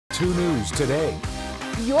2 News Today.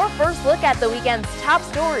 Your first look at the weekend's top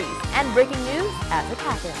stories and breaking news as it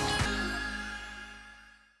happens.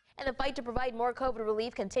 And the fight to provide more COVID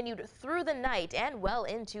relief continued through the night and well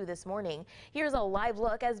into this morning. Here's a live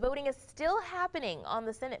look as voting is still happening on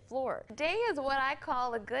the Senate floor. Today is what I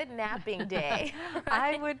call a good napping day. Right?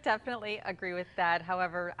 I would definitely agree with that.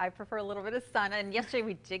 However, I prefer a little bit of sun. And yesterday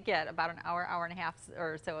we did get about an hour and a half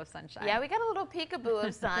or so of sunshine. Yeah, we got a little peekaboo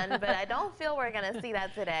of sun, but I don't feel we're going to see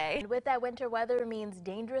that today. And with that, winter weather means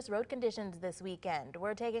dangerous road conditions this weekend.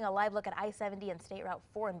 We're taking a live look at I-70 and State Route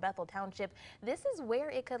 4 in Bethel Township. This is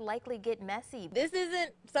where it could likely get messy. This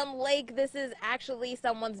isn't some lake, this is actually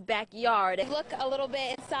someone's backyard. Look a little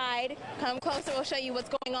bit inside, come closer, we'll show you what's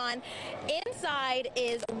going on. Inside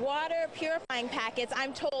is water purifying packets.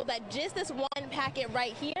 I'm told that just this one packet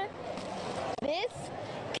right here, this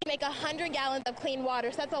can make 100 gallons of clean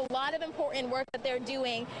water. So that's a lot of important work that they're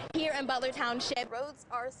doing here in Butler Township. Roads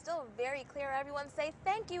are still very clear. Everyone say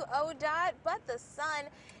thank you, ODOT, but the sun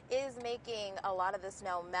is making a lot of the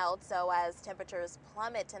snow melt. So as temperatures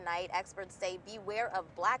plummet tonight, experts say beware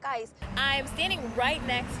of black ice. I'm standing right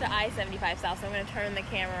next to I-75 South, so I'm going to turn the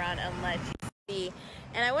camera around and let you see.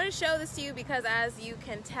 And I want to show this to you because as you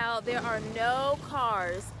can tell, there are no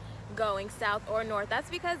cars going south or north. That's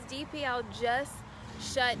because DPL just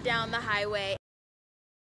shut down the highway.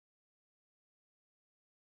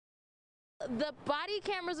 The body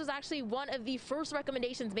cameras was actually one of the first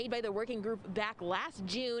recommendations made by the working group back last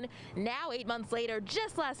June. Now, 8 months later,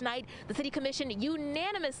 just last night, the City Commission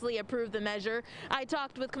unanimously approved the measure. I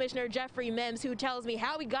talked with Commissioner Jeffrey Mims, who tells me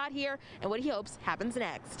how we got here and what he hopes happens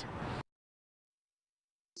next.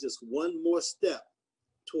 Just one more step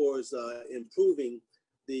towards improving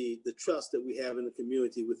the trust that we have in the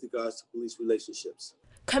community with regards to police relationships.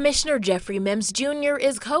 Commissioner Jeffrey Mims Jr.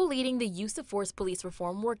 is co-leading the Use of Force Police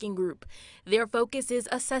Reform Working Group. Their focus is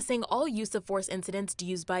assessing all use of force incidents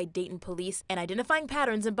used by Dayton police and identifying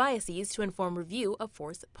patterns and biases to inform review of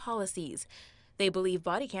force policies. They believe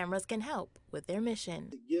body cameras can help with their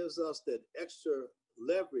mission. It gives us that extra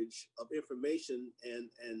leverage of information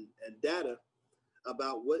and data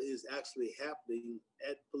about what is actually happening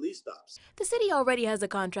at police stops. The city already has a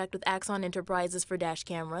contract with Axon Enterprises for dash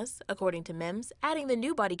cameras. According to Mims, adding the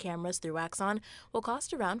new body cameras through Axon will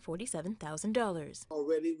cost around $47,000.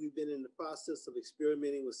 Already we've been in the process of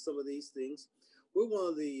experimenting with some of these things. We're one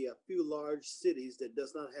of the few large cities that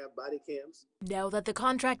does not have body cams. Now that the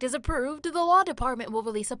contract is approved, the law department will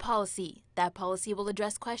release a policy. That policy will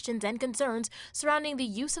address questions and concerns surrounding the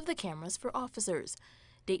use of the cameras for officers.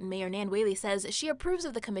 Dayton Mayor Nan Whaley says she approves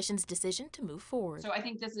of the commission's decision to move forward. So I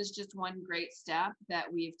think this is just one great step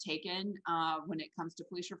that we've taken when it comes to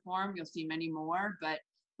police reform. You'll see many more, but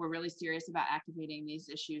we're really serious about activating these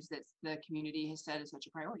issues that the community has said is such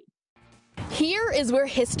a priority. Here is where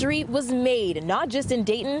history was made, not just in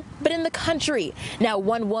Dayton, but in the country. Now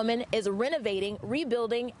one woman is renovating,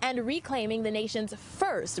 rebuilding, and reclaiming the nation's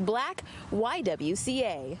first Black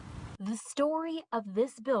YWCA. The story of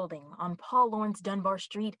this building on Paul Laurence Dunbar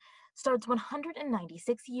Street starts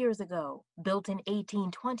 196 years ago. Built in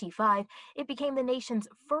 1825, it became the nation's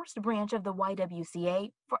first branch of the YWCA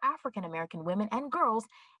for African American women and girls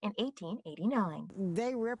in 1889.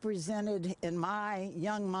 They represented, in my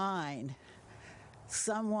young mind,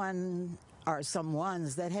 someone or some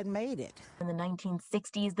ones that had made it. In the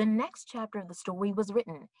 1960s, the next chapter of the story was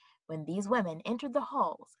written when these women entered the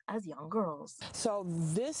halls as young girls. So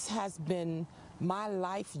this has been my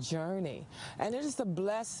life journey, and it is a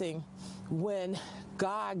blessing when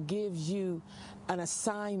God gives you an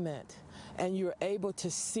assignment and you're able to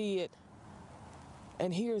see it,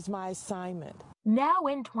 and here's my assignment. Now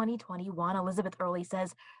in 2021, Elizabeth Early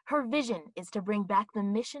says her vision is to bring back the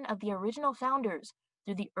mission of the original founders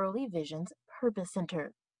through the Early Visions Purpose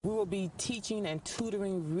Center. We will be teaching and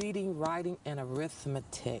tutoring reading, writing, and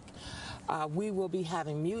arithmetic. We will be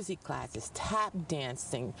having music classes, tap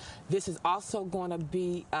dancing. This is also going to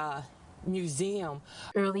be a museum.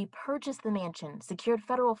 Early purchased the mansion, secured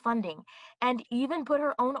federal funding, and even put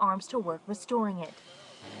her own arms to work restoring it.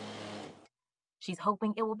 She's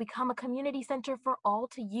hoping it will become a community center for all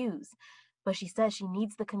to use, but she says she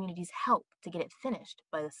needs the community's help to get it finished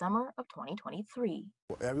by the summer of 2023.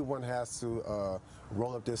 Everyone has to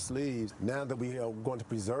roll up their sleeves. Now that we are going to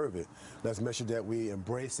preserve it, let's make sure that we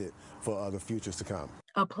embrace it for the futures to come.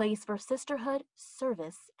 A place for sisterhood,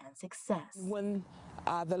 service, and success. When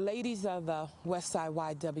the ladies of the Westside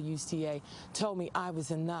YWCA told me I was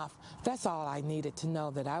enough, that's all I needed to know,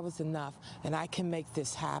 that I was enough and I can make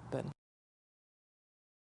this happen.